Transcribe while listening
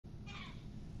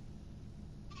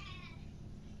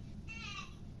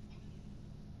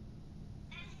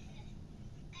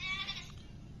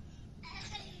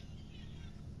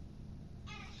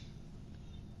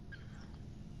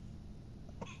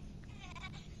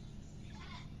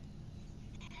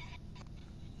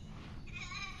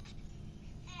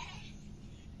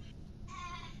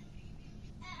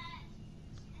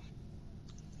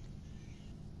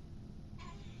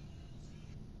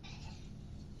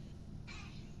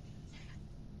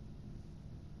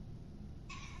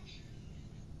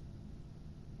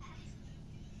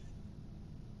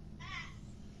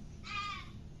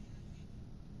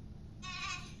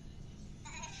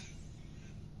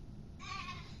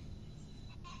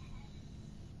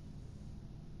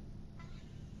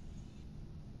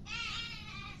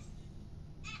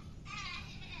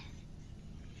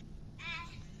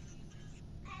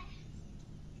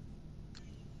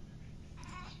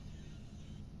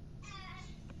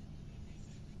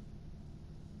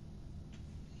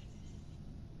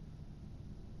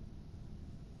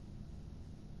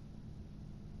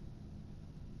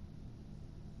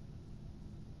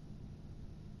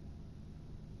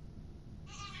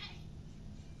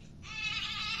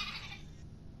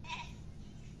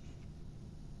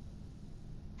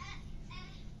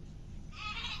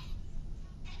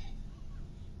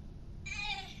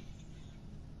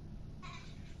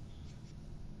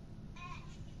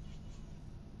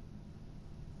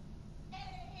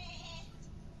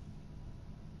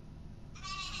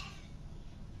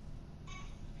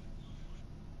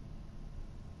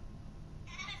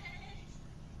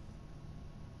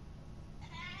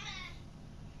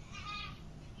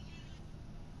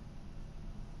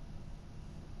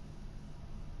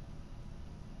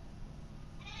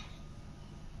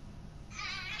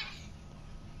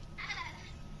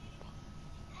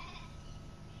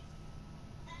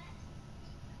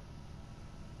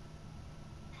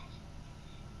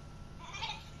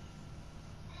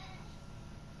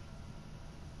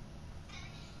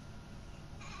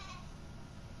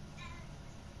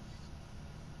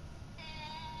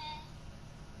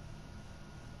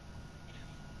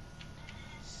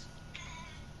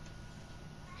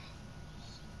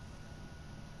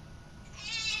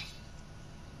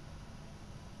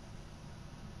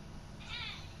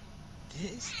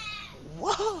This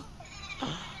what?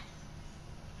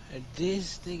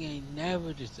 This thing ain't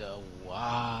never just a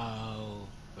wow,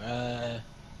 bruh.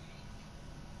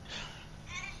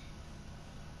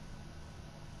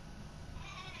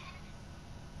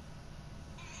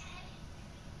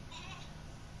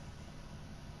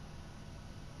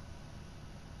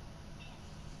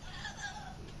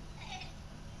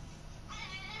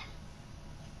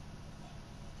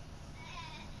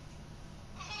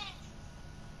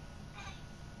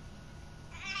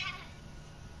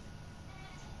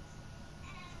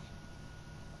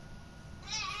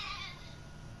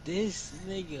 This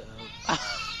nigga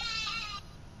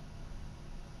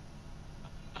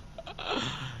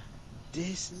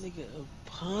this nigga a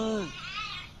punk.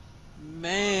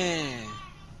 Man.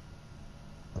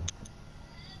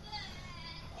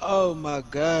 Oh my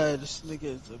god, this nigga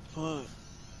is a punk.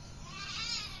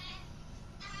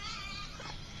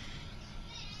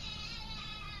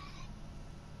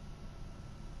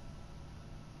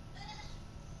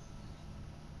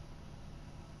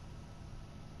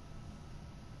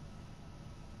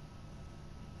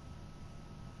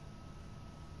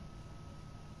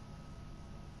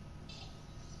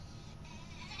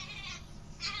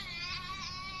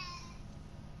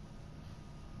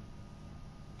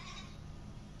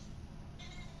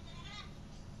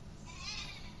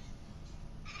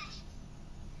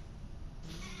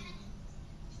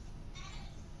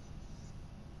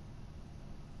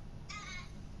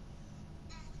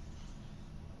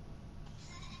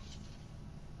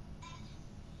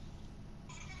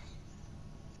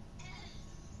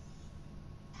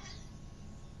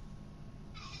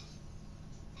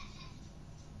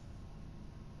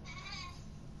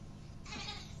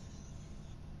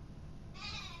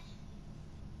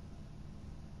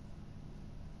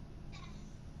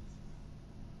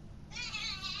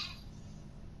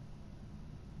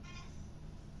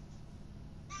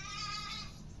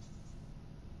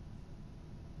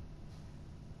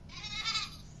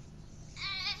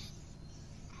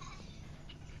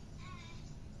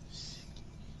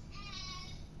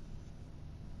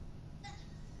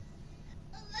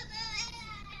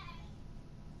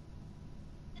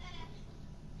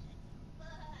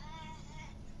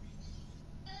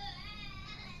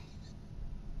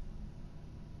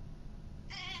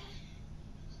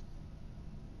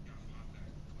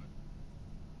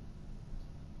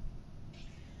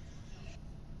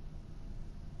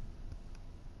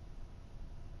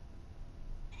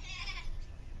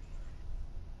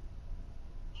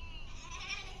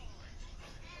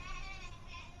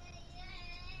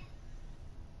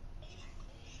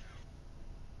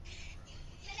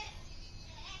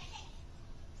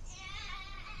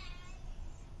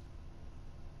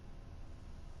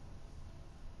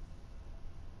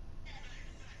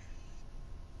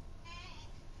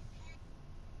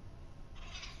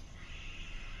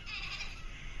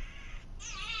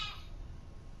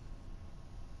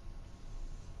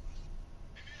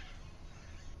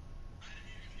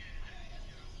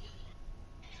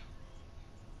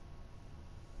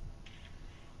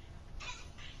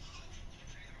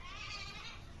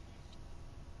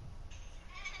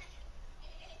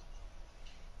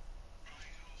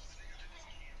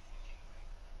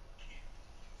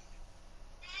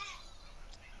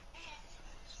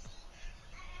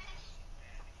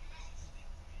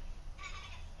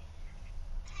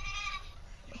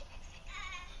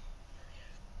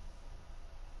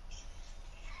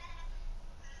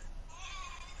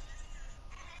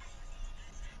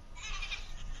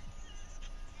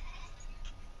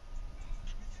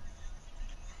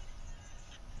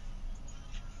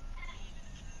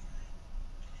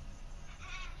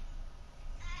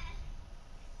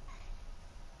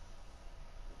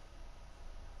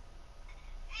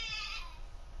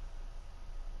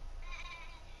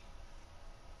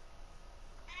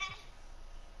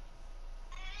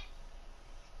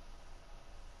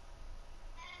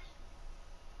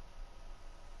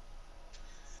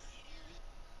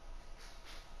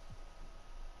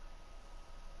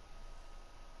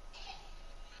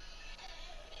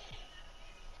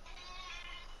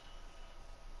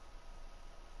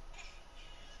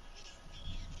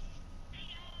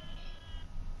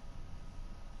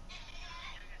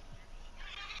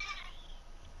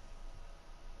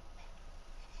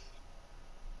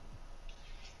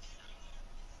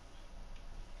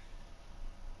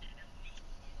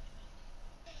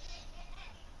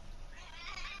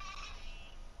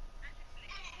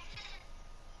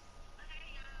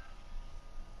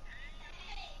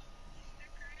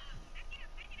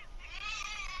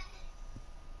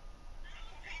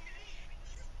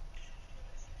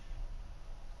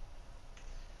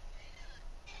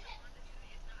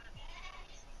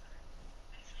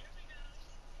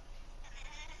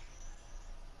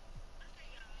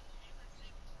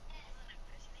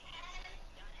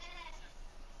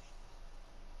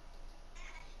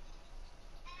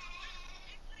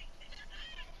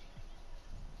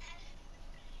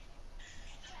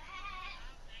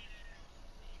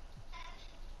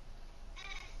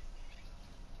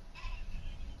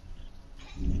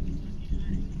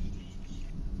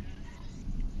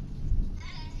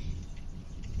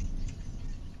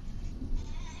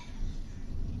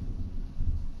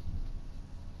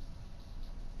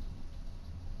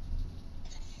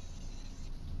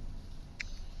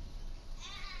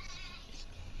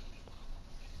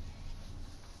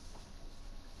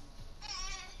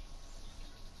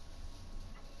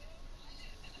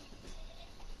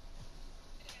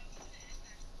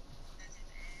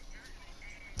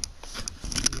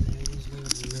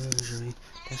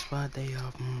 Friday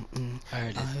off.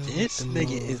 Heard I this. with This the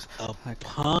nigga is moves. a Like,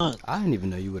 punk. I didn't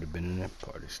even know you would have been in that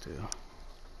party still.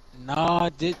 No, I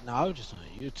didn't. No, I was just on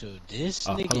YouTube. This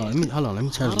Oh, nigga is a hold on, let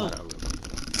me change my punk. out real quick.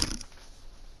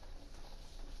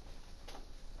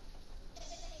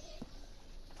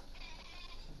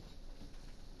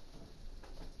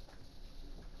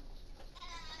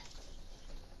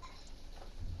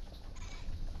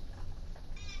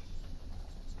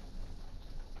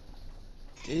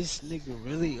 This nigga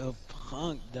really a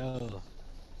punk though.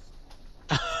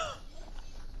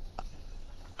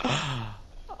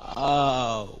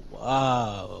 Oh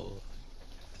wow.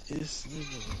 This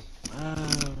nigga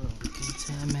wow. You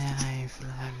tell me I ain't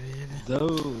fly, baby.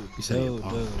 Dude, You say you're dude,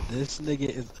 punk. dude. This nigga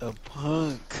is a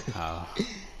punk. How?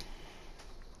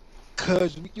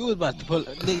 Cause you was about to pull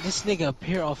nigga, this nigga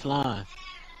appear offline.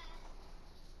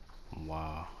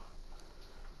 Wow.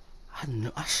 I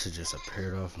know I should just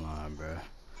appeared offline, bro.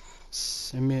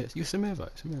 Send me an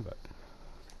invite. Send me an invite.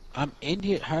 I'm in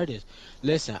here. Heard this.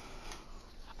 Listen,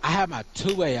 I had my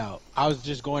two-way out. I was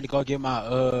just going to go get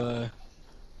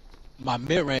my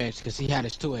mid range because he had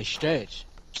his two-way stretch.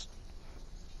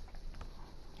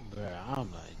 Bruh,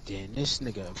 I'm like, damn, this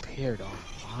nigga appeared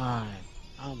online.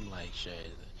 I'm like,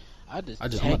 shit. I just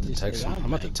I'm about text to this text nigga. him. I'm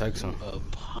I'm about to like, text you him. a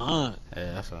punk.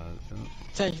 Yeah, that's what I was doing.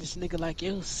 Text this nigga like,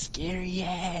 you scary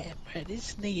ass, bruh.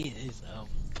 This nigga is a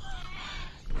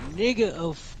nigga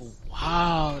of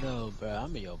wow though, bruh.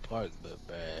 I'm in your park, but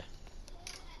bruh,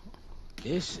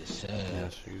 this is sad.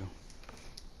 Yes, you.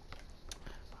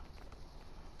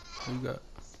 Who you got?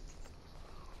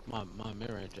 My mid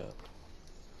range up.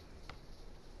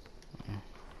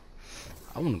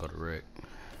 I want to go to Rick.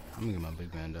 I'm gonna get my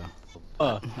big man down.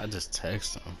 Uh, I just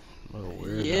text him. Little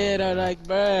weird. yeah, they're like,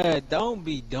 bruh, don't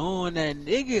be doing that,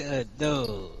 nigga,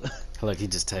 though. Like he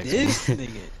just texted This me.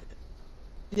 nigga.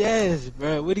 Yes,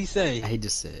 bruh. What'd he say? He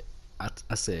just said,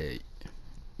 I said,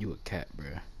 you a cat, bro.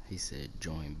 He said,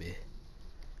 join, bitch.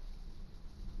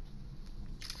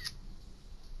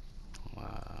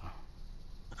 Wow.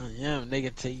 Oh, yeah,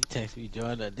 nigga, till you text me,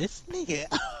 Jordan. This nigga.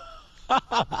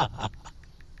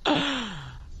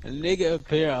 Nigga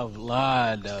appear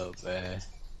offline, though, bruh.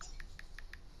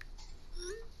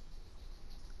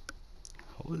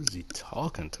 Who is he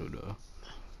talking to, though?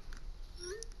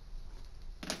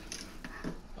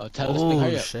 Oh, tell this nigga,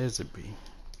 hurry up. Shazor.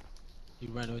 You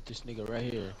running with this nigga right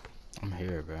here. I'm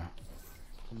here, bro.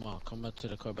 Come on, come up to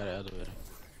the car by the elevator.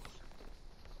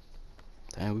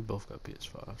 Damn, we both got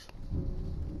PS5s.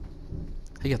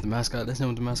 He got the mascot. That's him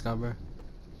with the mascot, bro.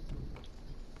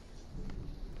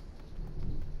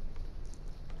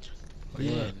 Where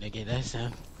you Yeah, at? nigga, that's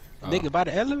him. Oh. Nigga, by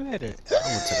the elevator. I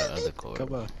went to the other court.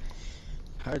 Come on.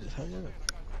 Hurry up.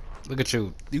 Look at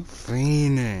you. You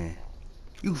fiending.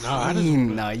 You I just fiending.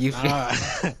 wanna, Nah, you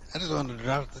fiending. I just wanted to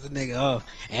drop the nigga off.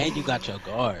 And you got your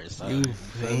guard, so. You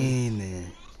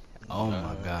fiending. Oh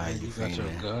my god, and you you got your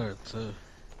fiending. guard, too.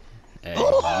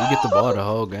 Hey, you get the ball the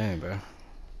whole game, bro.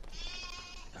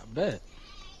 I bet.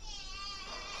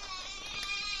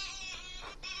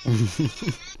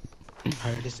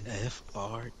 Heard this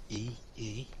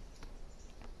F-R-E-E.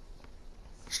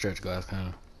 Stretch glass kind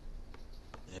of.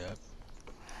 Yep.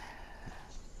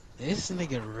 This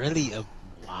nigga really a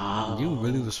wow. You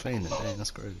really was fainting. Dang,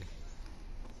 that's crazy.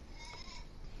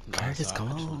 Nah, Curtis, sorry,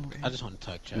 come on. I just want to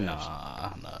talk trash.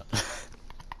 Nah.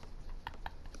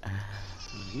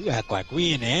 You act like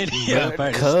we in the Andy Bruh, up.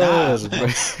 cuz, Stop.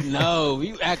 bruh. No,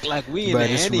 you act like we in Bruh, the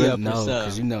this Andy up or no, something.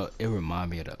 because you know, it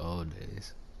remind me of the old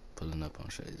days. Pulling up on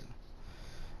Shazor.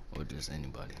 Or just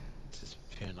anybody. Just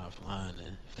appearing offline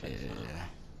and Yeah.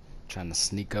 Trying to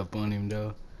sneak up on him,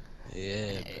 though.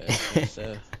 Yeah,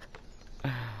 bro.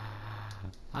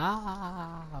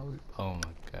 Oh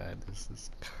my god, this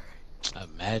is crazy.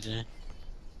 Imagine.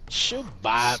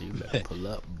 Shabbat. You better pull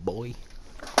up, boy.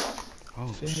 Oh,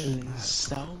 Feeling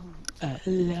so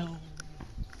alone.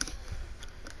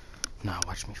 Nah,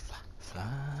 watch me fly. Fly.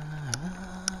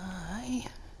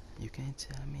 You can't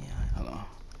tell me hold on.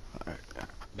 Alright.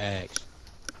 Bags.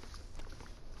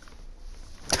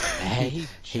 Hey, He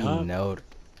jumped. knowed.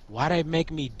 Why they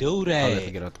make me do that? Oh, let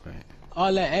me get out the paint.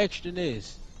 All that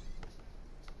extraness.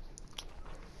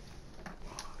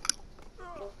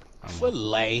 For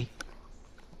lay.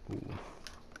 Ooh.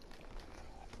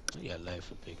 You got lay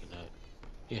for picking up.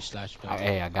 Here, slash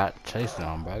Hey, I got chase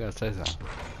on, bro. I got chase on.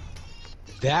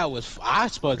 That was. I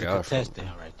supposed to Yeah, contest him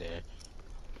right there.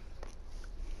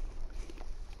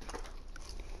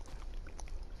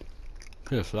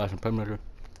 Here, slash and paymaker.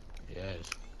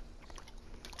 Yes.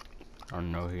 I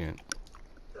know he ain't.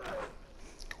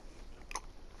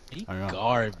 He I know.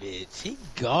 garbage. He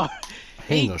garbage.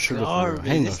 He ain't He no shooter for real. He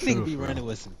garbage. ain't no This nigga shooter be for real. running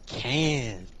with some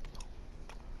cans.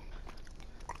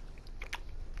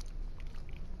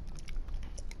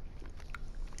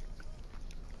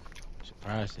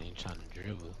 Surprised he ain't trying to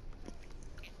dribble.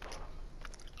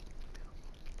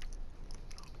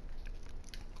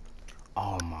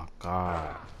 Oh my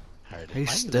god. Heard it. He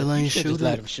Why still you ain't should just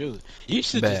let shooting? him shoot. You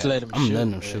should just Bet. let him I'm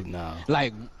letting shoot, him bro. shoot now.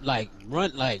 Like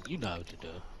run like you know what to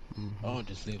do. Hmm. Don't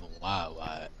just leave him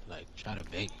wide. Like try to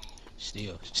bait.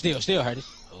 Still hurt it.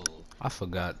 Oh, I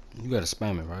forgot. You gotta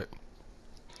spam it, right?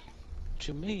 what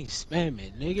you mean spam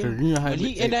it, Cause nigga? you know how When it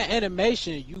be, he in that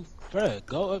animation, you bruh,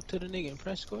 go up to the nigga and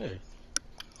press square.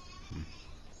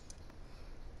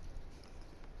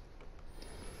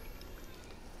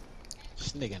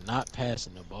 This nigga not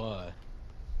passing the ball.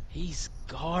 He's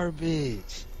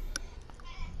garbage.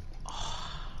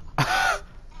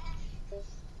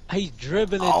 He's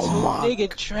dribbling Oh too, my.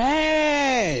 nigga,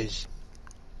 trash.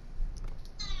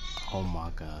 Oh my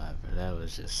god, bro. That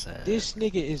was just sad. This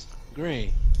nigga is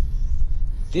green.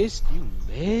 This you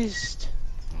missed?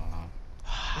 Uh,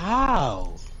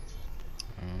 How?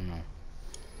 I don't know.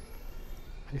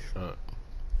 He shot.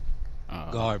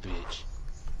 Garbage.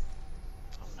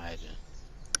 Imagine.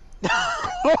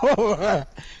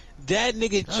 That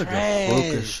nigga That was the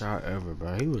focus trash. shot ever,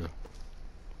 bro. He was.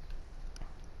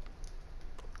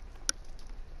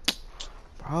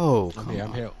 Bro, I'm come here. I'm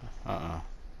on. here. Uh-uh.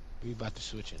 We about to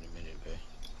switch in a minute,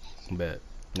 bro. Bet.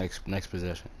 Next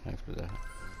possession. Next possession.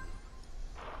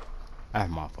 I have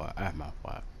my fault. I have my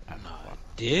fault. I have my Nah, fault.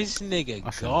 this nigga I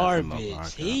should have left him up garbage.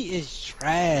 like that. He is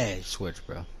trash. Switch,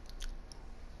 bro.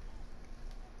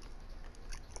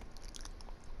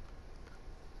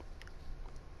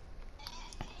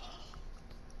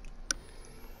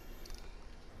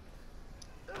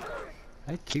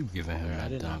 I keep giving him Bro, I that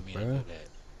did not dunk, mean to bro. do that.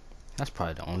 That's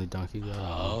probably the only dunk he got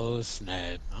on. Oh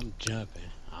snap! I'm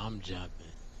jumping. I'm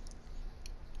jumping.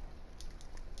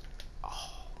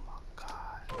 Oh my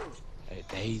god. Hey,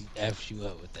 they f you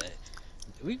up with that.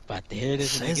 We about to hear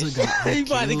this Shazor got nigga. We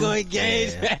about to go IQ.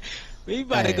 engage, Yeah. man. We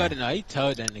about to go Hey. to. No, he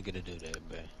told that nigga to do that,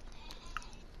 bro.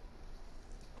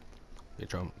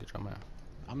 Get your man.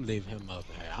 I'm leaving him up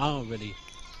here. I don't really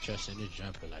trust in this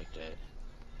jumper like that.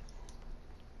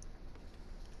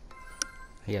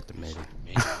 He had to make Man,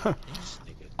 it. this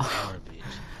nigga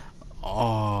garbage.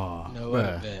 Oh, You know what,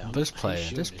 bruh. man? Just He's play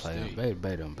him. shooting Just this play him. three.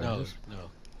 Bait him, bro. No, Just,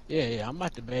 no. Yeah, I'm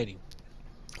about to bait him.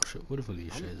 shit, what if we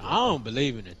leave Shazor I open? don't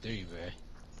believe in the three, bro.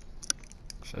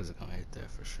 Shazor gonna hit that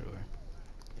for sure.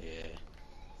 Yeah.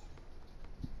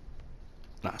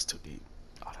 Nah, it's too deep.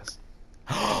 Oh, that's.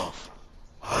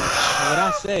 What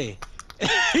I say?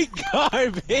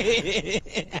 Garbage.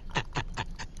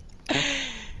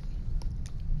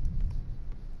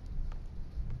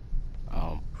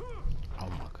 um. Oh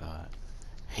my god.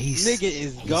 He's Nigga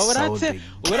is he's go. so the.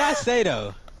 What I say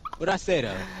though? What I say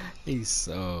though? He's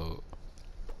so.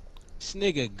 This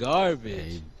nigga Hey,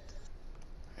 garbage.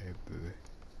 hey, bro.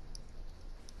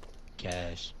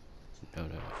 Cash. No,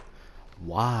 no.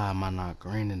 Why am I not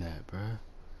greening that, bro?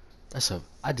 That's a.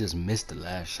 I just missed the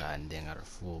last shot and then got a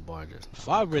full bar just If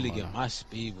now. I Like, come really on get now. my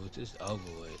speed boost, it's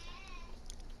over with.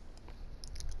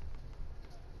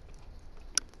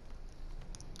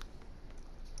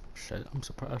 Shit, I'm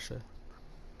surprised. Shit.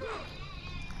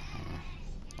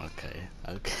 Okay.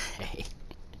 Okay.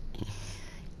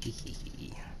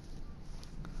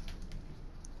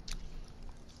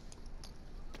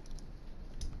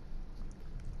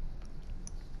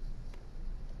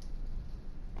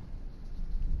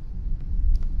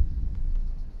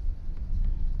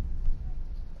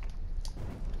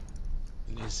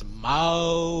 This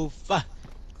mouth,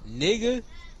 nigga.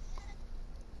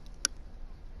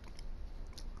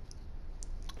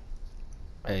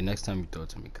 Hey, next time you throw it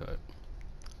to me, cut.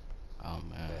 Oh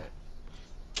man.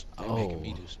 They making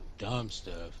me Oh. do some dumb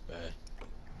stuff, bro.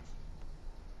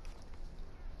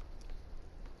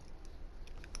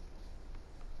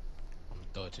 I'm gonna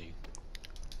throw it to you.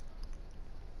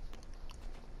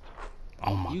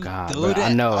 Oh my You god, bro. do I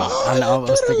that? know. I Oh, know. I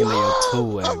you was threw thinking the of your low.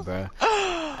 two-way, bro.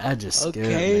 That just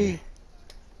scared me. Okay.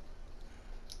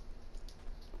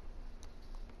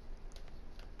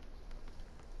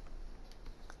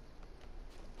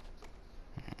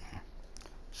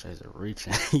 Shazor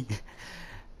reaching.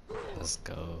 Let's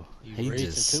go. You He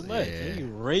reaching just, too much. yeah. You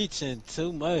reaching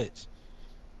too much.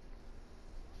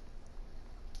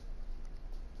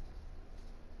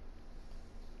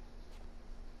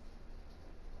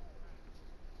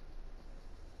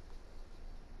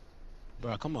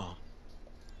 Bro, come on.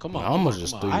 Come Man, I on, come on, almost come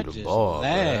just on. threw you I the just ball,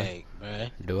 bro. lagged,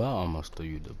 bruh. Dude, I almost threw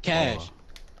you the ball. Cash,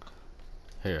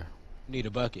 Here. need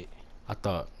a bucket. I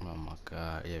thought, oh my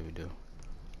god, yeah, we do.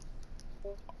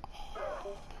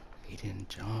 He didn't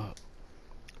jump.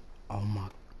 Oh my.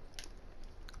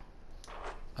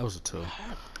 That was a two.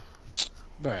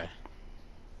 Bruh.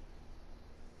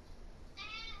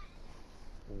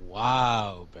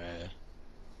 Wow, bruh.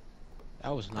 That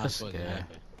was not That's supposed to gay.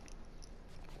 happen.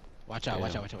 Watch out,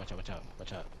 watch Yeah. out, watch out, watch out, watch out,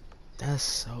 watch out. That's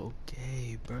so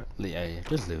gay, bro. Hey,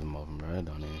 just leave him open, bro. It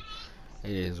don't even.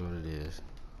 It is what it is.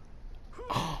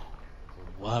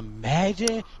 Well,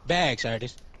 imagine bags,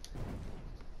 artist.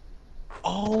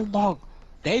 Oh my,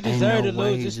 they Ain't deserve no to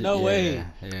lose. way. It's no way. Yeah,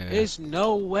 yeah. It's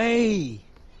no way.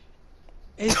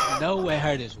 It's no way,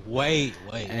 Curtis. Wait,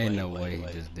 wait, Ain't wait, no way wait, he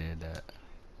wait. just did that.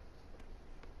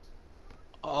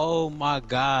 Oh my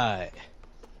God.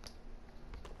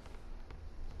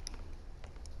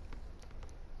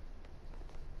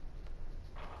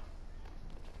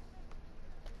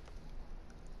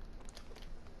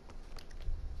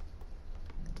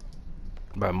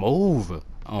 Bro, move.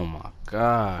 Oh my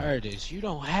god. Curtis, you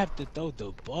don't have to throw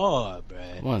the ball, I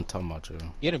bruh. wasn't talking about you.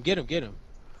 Get him, get him, get him.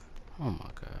 Oh my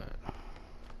god.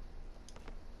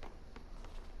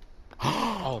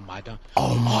 Oh my God.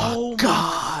 Oh my Oh my.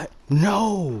 god.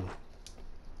 No.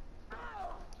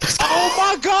 Oh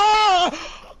my God.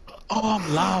 Oh, I'm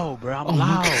loud, bro. I'm Oh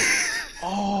my god. loud.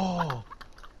 Oh.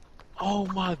 Oh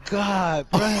my God,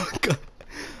 Oh bruh. my god.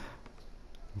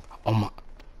 Oh my.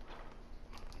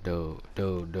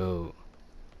 Dude.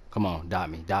 Come on, dot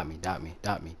me.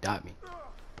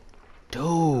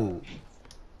 Dude.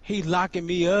 He locking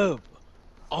me up.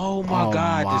 Oh my Oh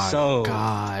God, the my soul.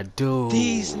 god, dude.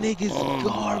 These niggas Oh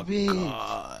my garbage.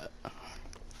 god.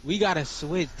 We gotta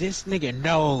switch this nigga.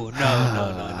 No, no,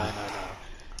 no, no, no, no, no.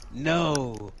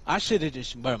 No. I should have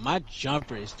just, bro. My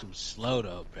jumper is too slow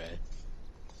though, bruh.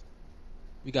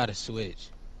 We gotta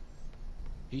switch.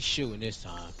 He's shooting this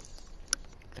time.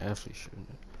 Definitely shouldn't.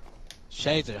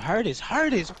 Shazor, Hurtis.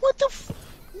 What the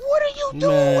what are you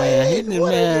Man, he doing? didn't,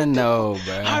 What are you man, doing? no,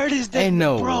 bruh. Hurtis, Ain't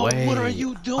no bro, what are way.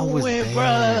 you I was doing,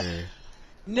 bruh? there.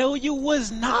 No, you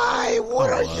was not. I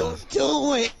What are you was.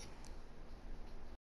 doing?